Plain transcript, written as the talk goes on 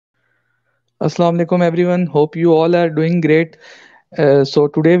Assalamu alaikum everyone. Hope you all are doing great. So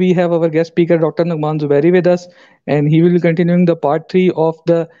today we have our guest speaker Dr. Naghman Zuberi with us, and he will be continuing the part three of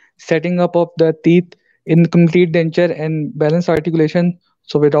the setting up of the teeth in complete denture and balanced articulation.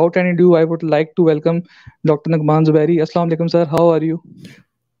 So without any ado, I would like to welcome Dr. Naghman Zuberi. Assalamu alaikum sir. How are you?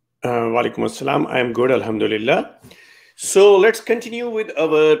 Walaikum assalam. I am good, alhamdulillah. So let's continue with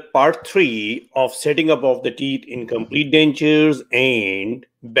our part three of setting up of the teeth in complete dentures and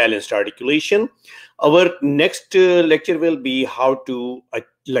balanced articulation. Our next lecture will be how to,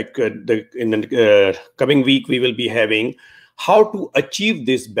 in the coming week, we will be having how to achieve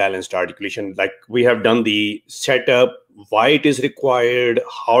this balanced articulation. Like we have done the setup, why it is required,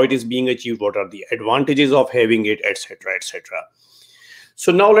 how it is being achieved, what are the advantages of having it, etc., etc.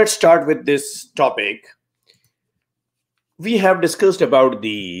 So now let's start with this topic. We have discussed about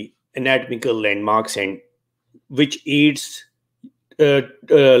the anatomical landmarks and which aids setting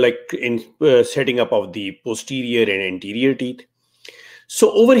up of the posterior and anterior teeth.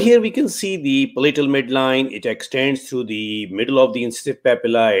 So over here we can see the palatal midline. It extends through the middle of the incisive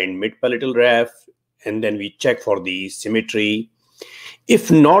papilla and mid-palatal raphe, and then we check for the symmetry. If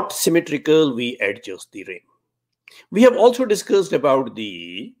not symmetrical, we adjust the rim. We have also discussed about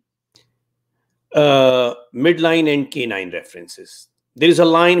the midline and canine references. There is a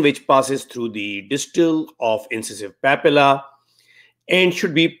line which passes through the distal of incisive papilla and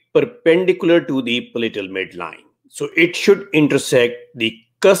should be perpendicular to the palatal midline. So it should intersect the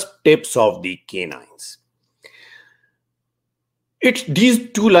cusp tips of the canines.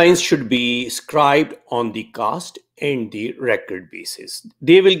 These two lines should be scribed on the cast and the record basis.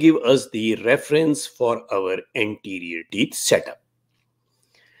 They will give us the reference for our anterior teeth setup.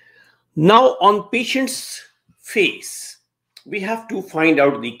 Now on patient's face, we have to find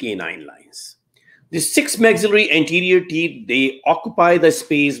out the canine lines. The 6 maxillary anterior teeth, they occupy the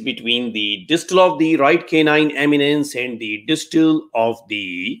space between the distal of the right canine eminence and the distal of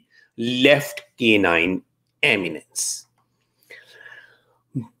the left canine eminence.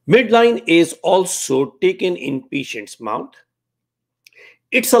 Midline is also taken in patient's mouth.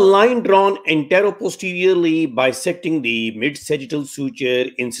 It's a line drawn anteroposteriorly bisecting the mid-sagittal suture,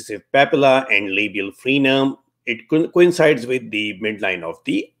 incisive papilla, and labial frenum. It coincides with the midline of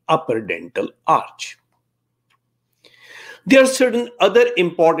the upper dental arch. There are certain other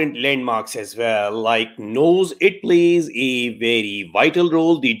important landmarks as well, like nose. It plays a very vital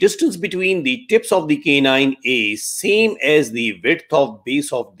role. The distance between the tips of the canine is same as the width of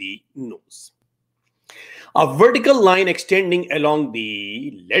base of the nose. A vertical line extending along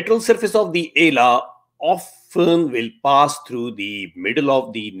the lateral surface of the ala often will pass through the middle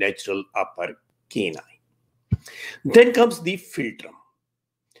of the natural upper canine. Then comes the philtrum.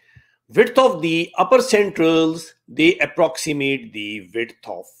 Width of the upper centrals, they approximate the width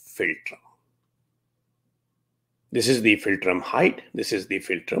of philtrum. This is the philtrum height. This is the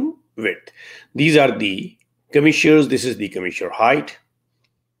philtrum width. These are the commissures. This is the commissure height.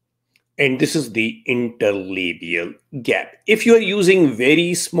 And this is the interlabial gap. If you are using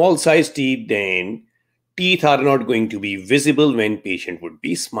very small size teeth, then teeth are not going to be visible when patient would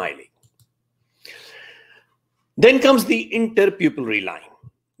be smiling. Then comes the interpupillary line.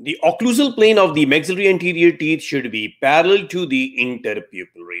 The occlusal plane of the maxillary anterior teeth should be parallel to the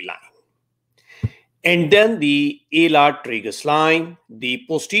interpupillary line. And then the alar tragus line. The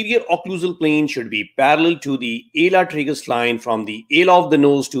posterior occlusal plane should be parallel to the alar tragus line from the ala of the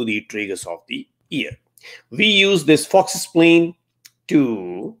nose to the tragus of the ear. We use this Fox's plane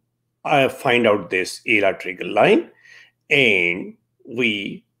to find out this alar tragus line, and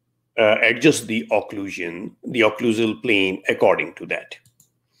we adjust the occlusal plane according to that.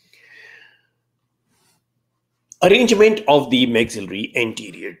 Arrangement of the maxillary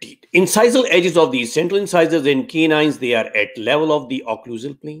anterior teeth. Incisal edges of the central incisors and canines, they are at level of the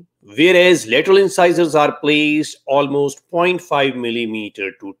occlusal plane, whereas lateral incisors are placed almost 0.5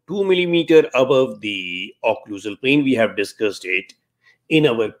 millimeter to 2 millimeter above the occlusal plane. We have discussed it in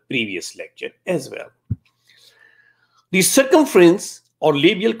our previous lecture as well. The circumference or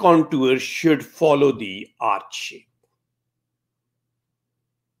labial contour should follow the arch shape.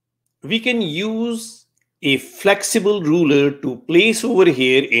 We can use a flexible ruler to place over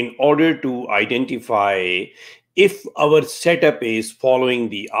here in order to identify if our setup is following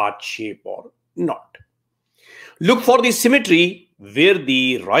the arch shape or not. Look for the symmetry where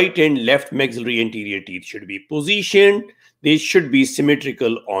the right and left maxillary anterior teeth should be positioned. They should be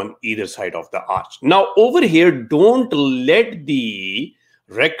symmetrical on either side of the arch. Now over here, don't let the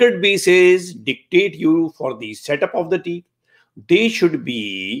record bases dictate you for the setup of the teeth. They should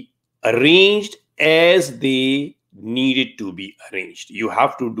be arranged as they needed to be arranged. You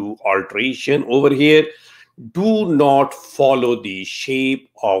have to do alteration over here. Do not follow the shape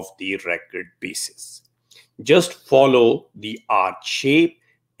of the record basis. Just follow the arch shape,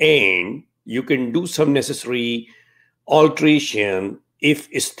 and you can do some necessary alteration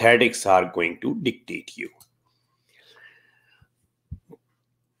if aesthetics are going to dictate you.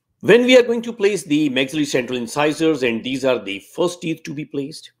 When we are going to place the maxillary central incisors, and these are the first teeth to be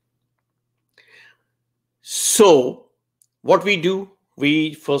placed. So what we do,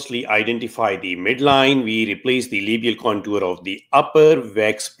 we firstly identify the midline, we replace the labial contour of the upper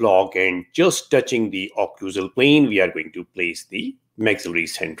wax block, and just touching the occlusal plane, we are going to place the maxillary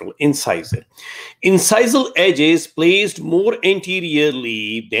central incisor. Incisal edges placed more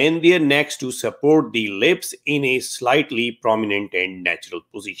anteriorly than their necks to support the lips in a slightly prominent and natural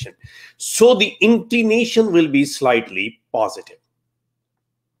position. So the inclination will be slightly positive,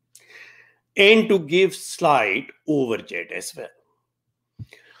 and to give slight overjet as well.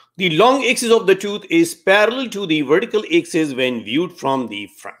 The long axis of the tooth is parallel to the vertical axis when viewed from the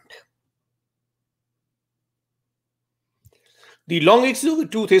front. The long axis of the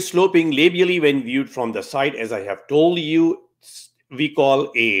tooth is sloping labially when viewed from the side. As I have told you, we call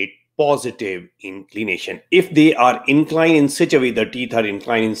it positive inclination. If they are inclined in such a way, the teeth are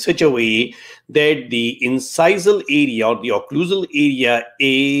inclined in such a way that the incisal area or the occlusal area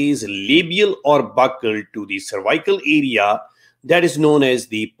is labial or buccal to the cervical area, that is known as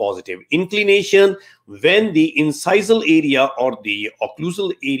the positive inclination. When the incisal area or the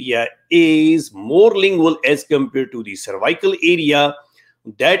occlusal area is more lingual as compared to the cervical area,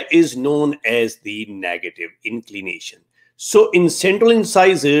 that is known as the negative inclination. So in central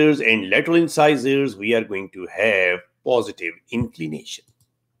incisors and lateral incisors, we are going to have positive inclination.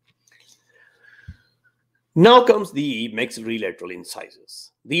 Now comes the maxillary lateral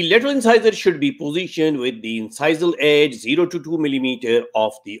incisors. The lateral incisor should be positioned with the incisal edge 0 to 2 millimeter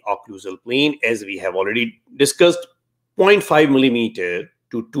of the occlusal plane, as we have already discussed, 0.5 millimeter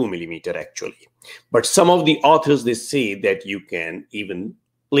to 2 millimeter actually. But some of the authors, they say that you can even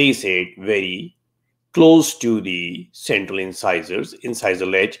place it very close to the central incisors,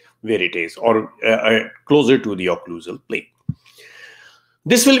 incisal edge where it is, or closer to the occlusal plane.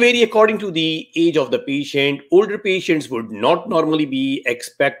 This will vary according to the age of the patient. Older patients would not normally be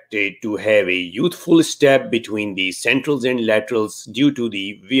expected to have a youthful step between the centrals and laterals due to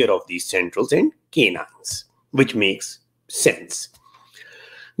the wear of the centrals and canines, which makes sense.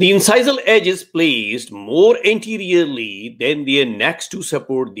 The incisal edge is placed more anteriorly than their necks to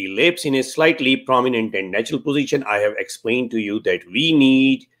support the lips in a slightly prominent and natural position. I have explained to you that we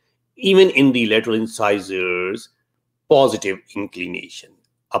need, even in the lateral incisors, positive inclination,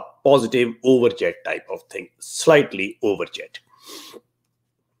 a positive overjet type of thing, slightly overjet.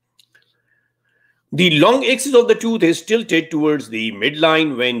 The long axis of the tooth is tilted towards the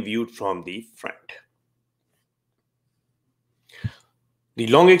midline when viewed from the front. The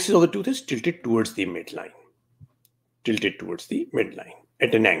long axis of the tooth is tilted towards the midline,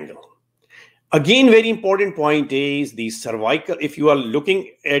 at an angle. Again, very important point is the cervical. If you are looking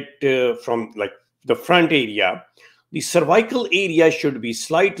at from like the front area, the cervical area should be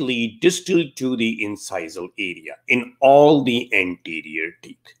slightly distal to the incisal area in all the anterior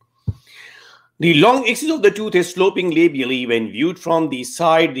teeth. The long axis of the tooth is sloping labially when viewed from the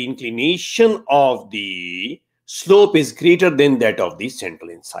side. The inclination of the slope is greater than that of the central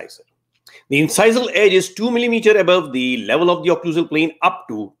incisor. The incisal edge is 2 millimeter above the level of the occlusal plane up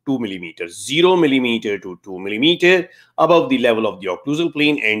to 2 millimeters, 0 millimeter to 2 millimeter above the level of the occlusal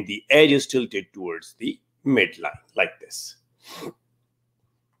plane, and the edge is tilted towards the midline like this.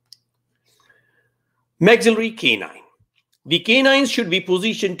 Maxillary canine. The canines should be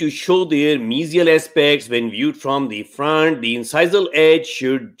positioned to show their mesial aspects when viewed from the front. The incisal edge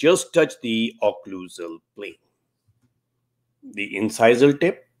should just touch the occlusal plane. The incisal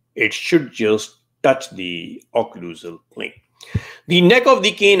tip, it should just touch the occlusal plane. The neck of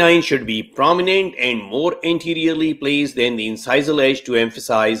the canine should be prominent and more anteriorly placed than the incisal edge to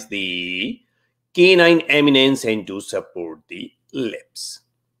emphasize the canine eminence and to support the lips.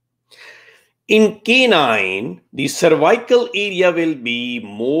 In canine, the cervical area will be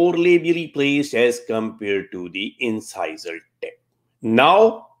more labially placed as compared to the incisal tip.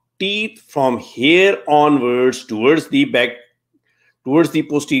 Now, teeth from here onwards towards the back, towards the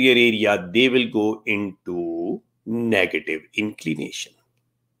posterior area, they will go into negative inclination.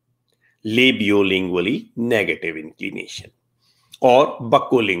 Labiolingually negative inclination, or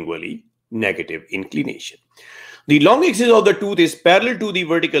buccolingually negative inclination. The long axis of the tooth is parallel to the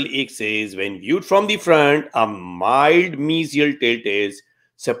vertical axis. When viewed from the front, a mild mesial tilt is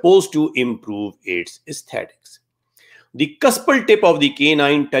supposed to improve its aesthetics. The cuspal tip of the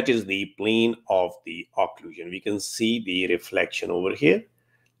canine touches the plane of the occlusion. We can see the reflection over here.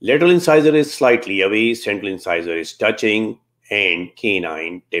 Lateral incisor is slightly away, central incisor is touching, and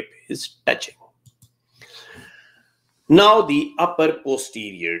canine tip is touching. Now the upper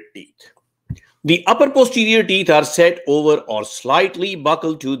posterior teeth. The upper posterior teeth are set over or slightly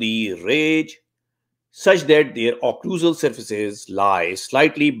buckled to the ridge such that their occlusal surfaces lie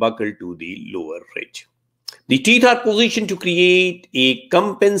slightly buckled to the lower ridge. The teeth are positioned to create a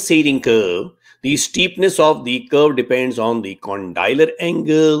compensating curve. The steepness of the curve depends on the condylar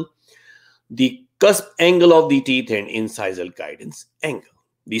angle, the cusp angle of the teeth, and incisal guidance angle.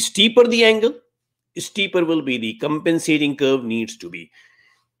 The steeper the angle, steeper will be the compensating curve needs to be.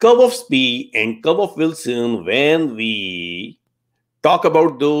 Curve of Spee and curve of Wilson, when we talk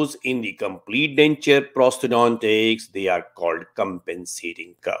about those in the complete denture prosthodontics, they are called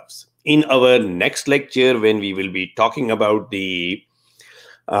compensating curves. In our next lecture, when we will be talking about the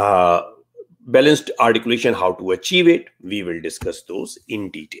balanced articulation, how to achieve it, we will discuss those in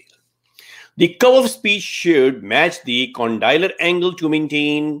detail. The curve of Spee should match the condylar angle to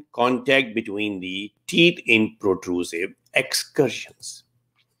maintain contact between the teeth in protrusive excursions.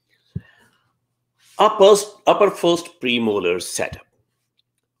 Upper first premolar setup.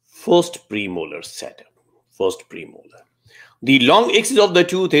 First premolar setup. First premolar. The long axis of the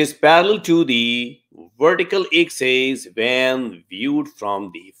tooth is parallel to the vertical axis when viewed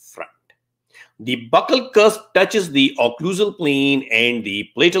from the front. The buccal cusp touches the occlusal plane and the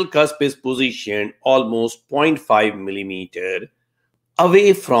platal cusp is positioned almost 0.5 millimeter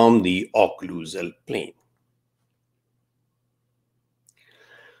away from the occlusal plane.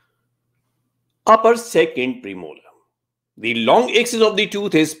 Upper second premolar. The long axis of the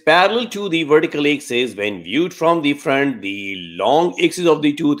tooth is parallel to the vertical axis when viewed from the front. The long axis of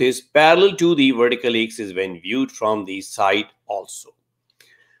the tooth is parallel to the vertical axis when viewed from the side also.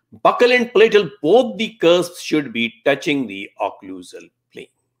 Buccal and platal, both the cusps should be touching the occlusal plane.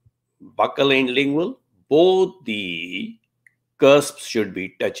 Buccal and lingual, both the cusps should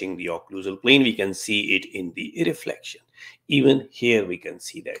be touching the occlusal plane. We can see it in the reflection. Even here we can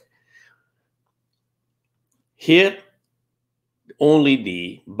see that. Here, only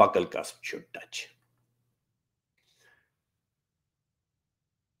the buccal cusp should touch.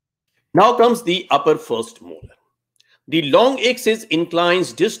 Now comes the upper first molar. The long axis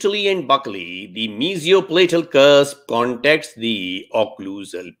inclines distally and buccally. The mesioplatal cusp contacts the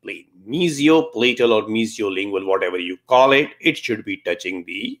occlusal plane. Mesioplatal or mesiolingual, whatever you call it, it should be touching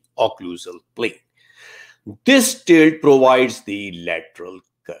the occlusal plane. This tilt provides the lateral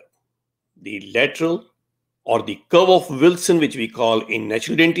curve. The lateral or the curve of Wilson, which we call in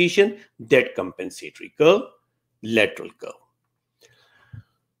natural dentition, that compensatory curve, lateral curve.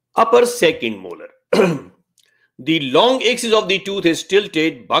 Upper second molar. The long axis of the tooth is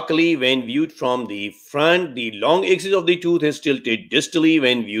tilted buccally when viewed from the front. The long axis of the tooth is tilted distally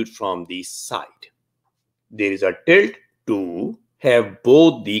when viewed from the side. There is a tilt to have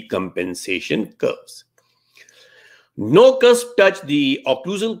both the compensation curves. No cusp touch the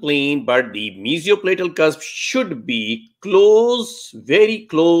occlusal plane, but the mesioplatal cusp should be close, very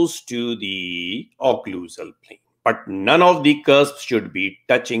close to the occlusal plane. But none of the cusps should be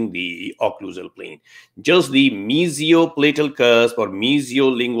touching the occlusal plane. Just the mesioplatal cusp or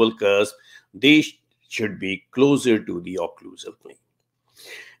mesiolingual cusp, they should be closer to the occlusal plane.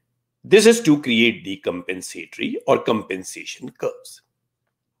 This is to create the compensatory or compensation curves.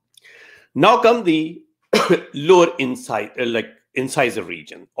 Now come the lower incisor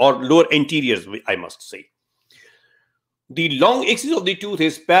region or lower anteriors, I must say. The long axis of the tooth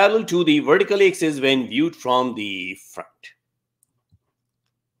is parallel to the vertical axis when viewed from the front.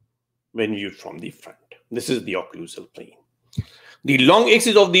 When viewed from the front. This is the occlusal plane. The long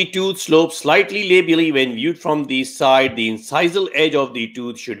axis of the tooth slopes slightly labially when viewed from the side. The incisal edge of the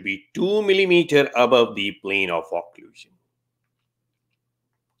tooth should be 2 millimeters above the plane of occlusion.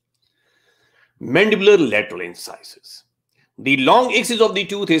 Mandibular lateral incisors. The long axis of the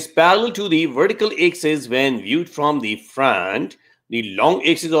tooth is parallel to the vertical axis when viewed from the front. The long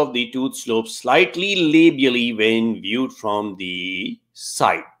axis of the tooth slopes slightly labially when viewed from the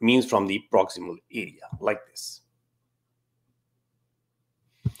side, means from the proximal area, like this.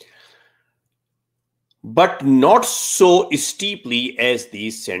 But not so steeply as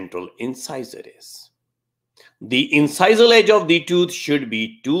the central incisor is. The incisal edge of the tooth should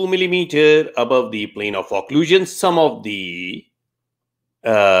be 2 millimeters above the plane of occlusion. Some of the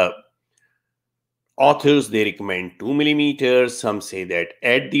authors, they recommend 2 millimeters. Some say that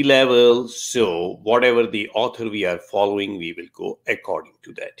at the level. So whatever the author we are following, we will go according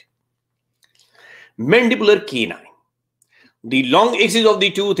to that. Mandibular canine. The long axis of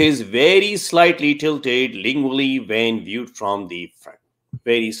the tooth is very slightly tilted lingually when viewed from the front.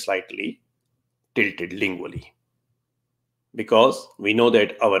 Very slightly tilted lingually. Because we know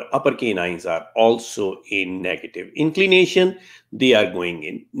that our upper canines are also in negative inclination. They are going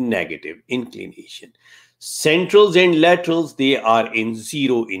in negative inclination. Centrals and laterals, they are in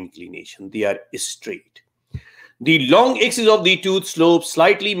zero inclination. They are straight. The long axis of the tooth slopes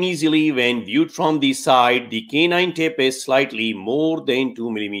slightly mesially when viewed from the side. The canine tip is slightly more than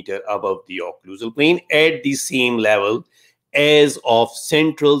 2 millimeters above the occlusal plane at the same level as of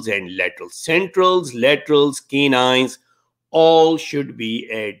centrals and laterals. Centrals, laterals, canines, all should be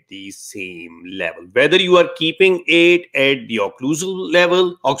at the same level. Whether you are keeping it at the occlusal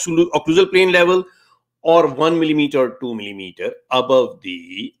level, occlusal plane level, or 1 millimeter or 2 millimeter above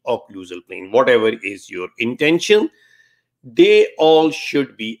the occlusal plane, whatever is your intention, they all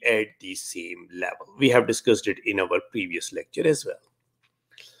should be at the same level. We have discussed it in our previous lecture as well.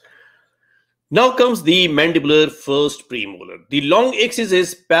 Now comes the mandibular first premolar. The long axis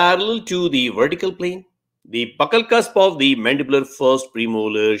is parallel to the vertical plane. The buccal cusp of the mandibular first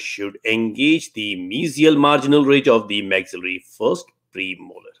premolar should engage the mesial marginal ridge of the maxillary first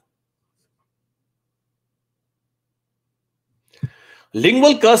premolar.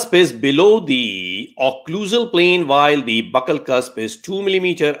 Lingual cusp is below the occlusal plane while the buccal cusp is 2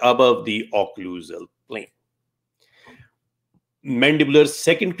 millimeters above the occlusal plane. Mandibular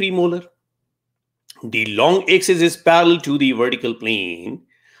second premolar. The long axis is parallel to the vertical plane.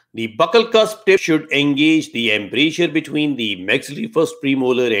 The buccal cusp tip should engage the embrasure between the maxillary first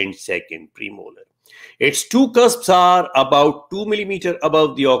premolar and second premolar. Its two cusps are about 2 millimeters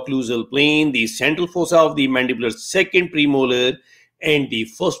above the occlusal plane. The central fossa of the mandibular second premolar and the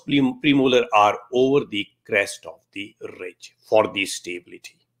first premolar are over the crest of the ridge for the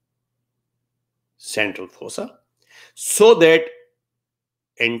stability. Central fossa. So that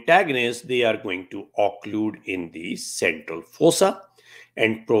antagonists, they are going to occlude in the central fossa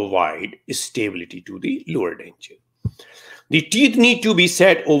and provide stability to the lower denture. The teeth need to be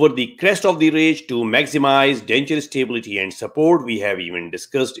set over the crest of the ridge to maximize denture stability and support. We have even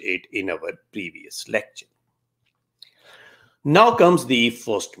discussed it in our previous lecture. Now comes the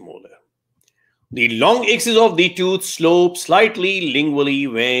first molar. The long axis of the tooth slopes slightly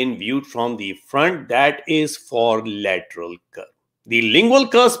lingually when viewed from the front. That is for lateral curve. The lingual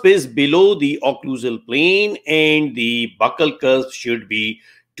cusp is below the occlusal plane and the buccal cusp should be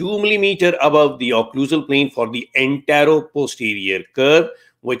 2 millimeters above the occlusal plane for the anteroposterior curve,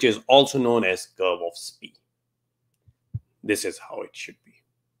 which is also known as curve of Spee. This is how it should be.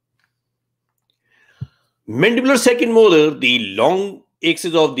 Mandibular second molar, the long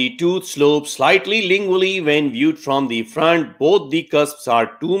axis of the tooth slopes slightly lingually when viewed from the front. Both the cusps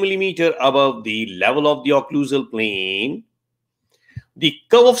are 2 millimeters above the level of the occlusal plane. The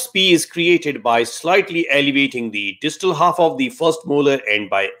curve of Spee is created by slightly elevating the distal half of the first molar and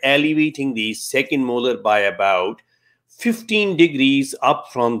by elevating the second molar by about 15 degrees up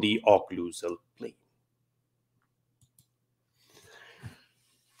from the occlusal plane.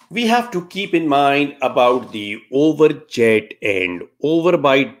 We have to keep in mind about the overjet and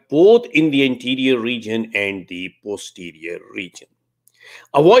overbite both in the anterior region and the posterior region.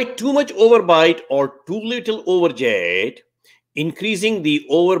 Avoid too much overbite or too little overjet. Increasing the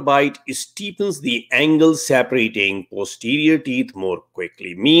overbite steepens the angle separating posterior teeth more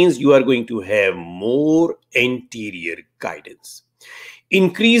quickly. Means you are going to have more anterior guidance.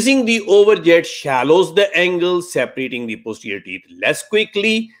 Increasing the overjet shallows the angle separating the posterior teeth less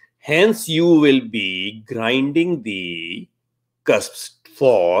quickly. Hence, you will be grinding the cusps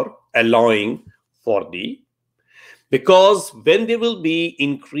for allowing for the, because when there will be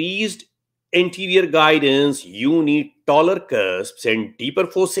increased anterior guidance, you need taller cusps and deeper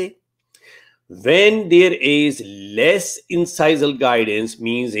fossae. When there is less incisal guidance,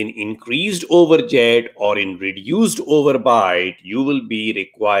 means in increased overjet or in reduced overbite, you will be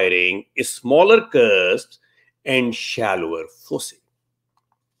requiring smaller cusps and shallower fossae.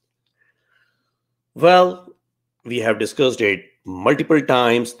 Well, we have discussed it multiple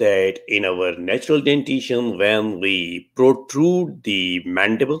times that in our natural dentition, when we protrude the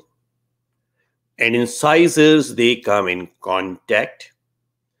mandible and incisors, they come in contact,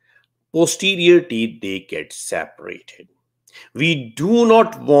 posterior teeth, they get separated. We do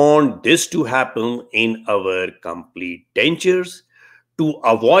not want this to happen in our complete dentures. To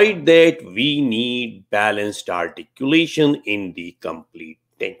avoid that, we need balanced articulation in the complete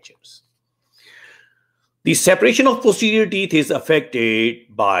dentures. The separation of posterior teeth is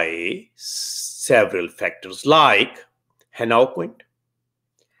affected by several factors like Hanauquint,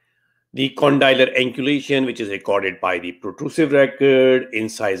 the condylar angulation, which is recorded by the protrusive record,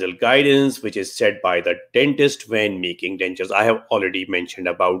 incisal guidance, which is set by the dentist when making dentures. I have already mentioned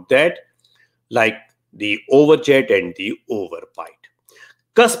about that, like the overjet and the overbite.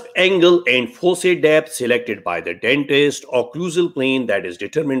 Cusp angle and foci depth selected by the dentist, occlusal plane that is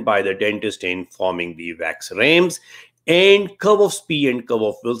determined by the dentist in forming the wax rams, and curve of Spee and curve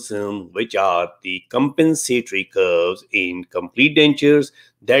of Wilson, which are the compensatory curves in complete dentures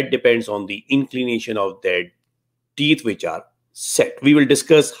that depends on the inclination of their teeth which are set. We will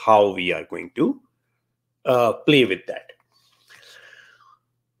discuss how we are going to play with that.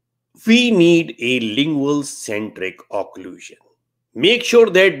 We need a lingual centric occlusion. Make sure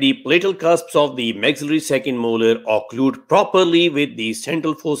that the palatal cusps of the maxillary second molar occlude properly with the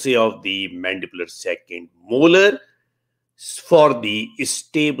central foci of the mandibular second molar for the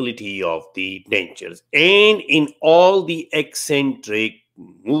stability of the dentures. And in all the eccentric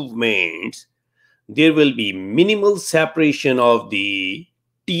movements, there will be minimal separation of the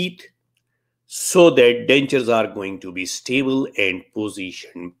teeth so that dentures are going to be stable and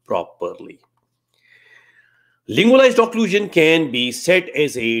positioned properly. Lingualized occlusion can be set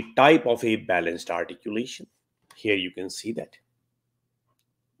as a type of a balanced articulation. Here you can see that.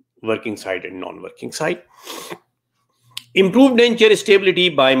 Working side and non-working side. Improved denture stability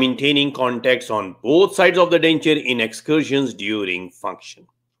by maintaining contacts on both sides of the denture in excursions during function.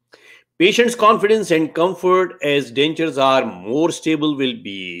 Patient's confidence and comfort as dentures are more stable will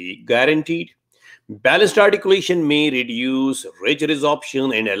be guaranteed. Balanced articulation may reduce ridge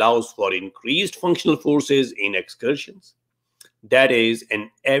resorption and allows for increased functional forces in excursions. That is an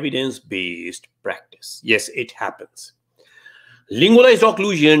evidence-based practice. Yes, it happens. Lingualized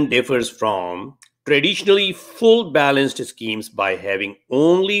occlusion differs from traditionally full balanced schemes by having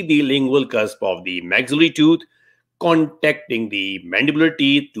only the lingual cusp of the maxillary tooth contacting the mandibular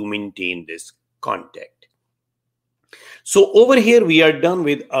teeth to maintain this contact. So over here we are done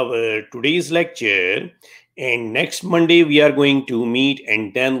with our today's lecture, and next Monday we are going to meet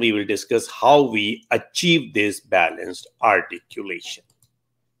and then we will discuss how we achieve this balanced articulation.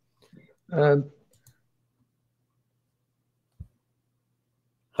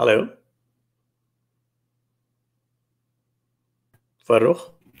 Hello?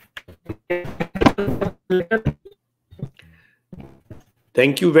 Farooq?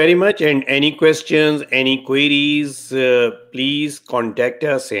 Thank you very much. And any questions, any queries, please contact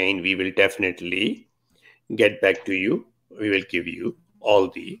us and we will definitely get back to you. We will give you all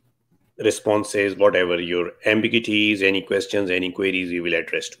the responses, whatever your ambiguities, any questions, any queries, we will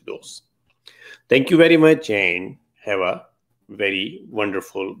address to those. Thank you very much and have a very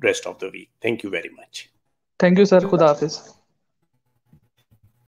wonderful rest of the week. Thank you very much. Thank you, sir. Khuda Hafiz.